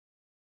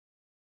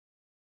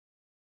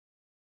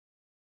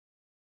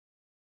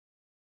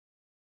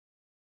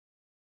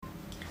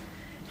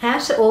How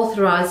to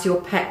authorise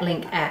your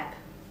PATLink app.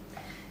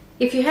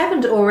 If you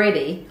haven't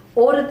already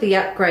ordered the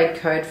upgrade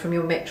code from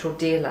your Metrel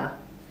dealer,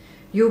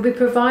 you will be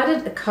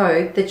provided a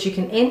code that you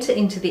can enter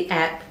into the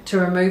app to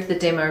remove the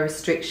demo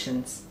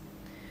restrictions.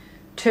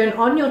 Turn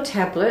on your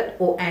tablet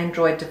or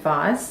Android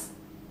device.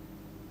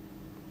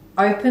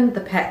 Open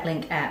the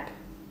PATLink app.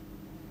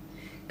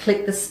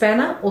 Click the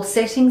spanner or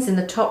settings in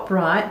the top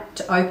right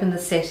to open the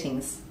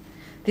settings.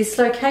 This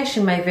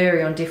location may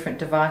vary on different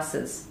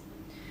devices.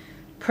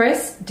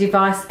 Press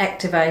Device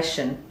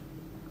Activation.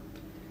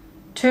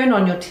 Turn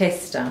on your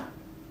tester.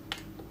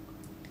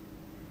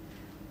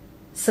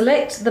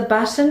 Select the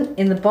button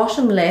in the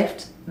bottom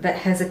left that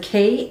has a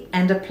key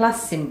and a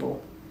plus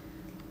symbol.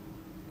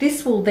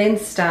 This will then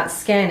start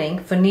scanning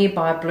for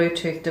nearby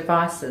Bluetooth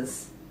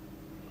devices.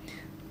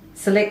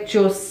 Select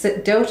your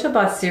Delta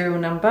by serial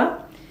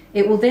number.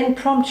 It will then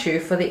prompt you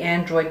for the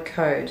Android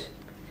code.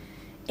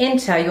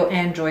 Enter your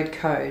Android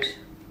code.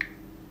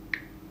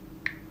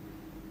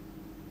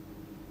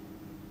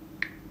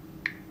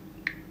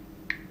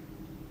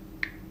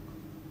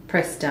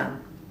 Press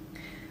Done.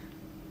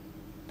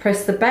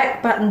 Press the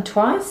back button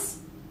twice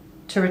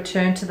to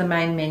return to the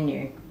main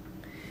menu.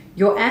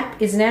 Your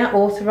app is now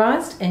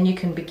authorised and you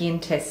can begin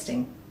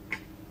testing.